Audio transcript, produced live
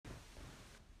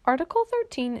Article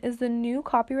 13 is the new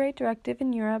copyright directive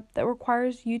in Europe that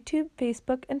requires YouTube,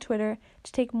 Facebook, and Twitter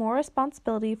to take more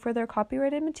responsibility for their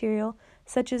copyrighted material,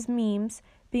 such as memes,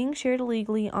 being shared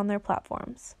illegally on their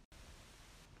platforms.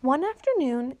 One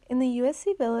afternoon, in the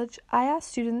USC Village, I asked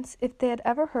students if they had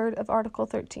ever heard of Article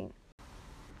 13.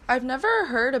 I've never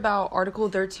heard about Article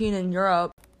 13 in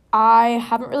Europe. I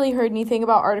haven't really heard anything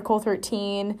about Article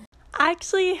 13. I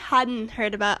actually hadn't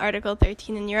heard about Article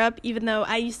 13 in Europe, even though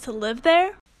I used to live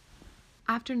there.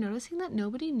 After noticing that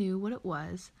nobody knew what it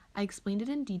was, I explained it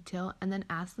in detail and then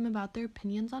asked them about their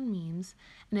opinions on memes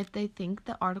and if they think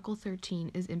that Article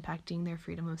 13 is impacting their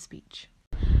freedom of speech.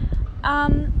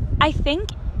 I think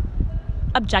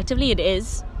objectively it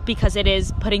is, because it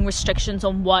is putting restrictions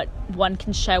on what one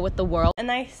can share with the world.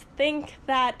 And I think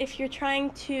that if you're trying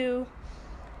to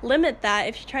limit that,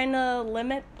 if you're trying to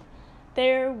limit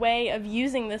their way of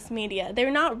using this media,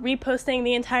 they're not reposting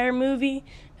the entire movie,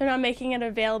 they're not making it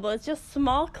available, it's just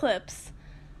small clips.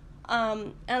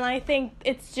 And I think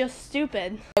it's just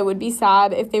stupid. I would be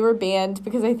sad if they were banned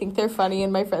because I think they're funny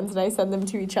and my friends and I send them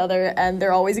to each other and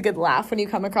they're always a good laugh when you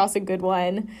come across a good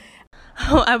one.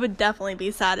 Oh, I would definitely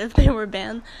be sad if they were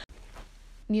banned.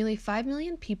 Nearly 5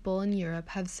 million people in Europe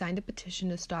have signed a petition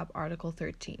to stop Article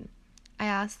 13. I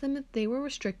asked them if they were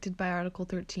restricted by Article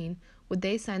 13, would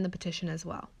they sign the petition as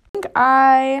well? I think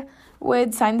I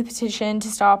would sign the petition to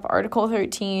stop Article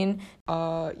 13.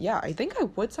 Yeah, I think I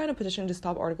would sign a petition to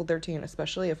stop Article 13,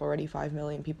 especially if already 5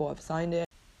 million people have signed it.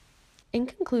 In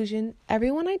conclusion,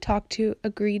 everyone I talked to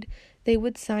agreed they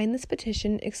would sign this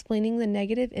petition explaining the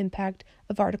negative impact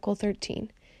of Article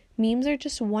 13. Memes are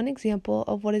just one example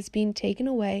of what is being taken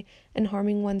away and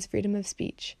harming one's freedom of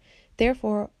speech.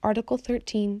 Therefore, Article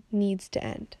 13 needs to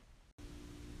end.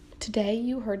 Today,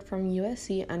 you heard from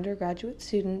USC undergraduate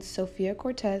students Sophia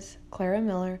Cortez, Clara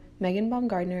Miller, Megan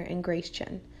Baumgardner, and Grace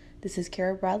Chen. This is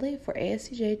Kara Bradley for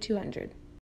ASCJ 200.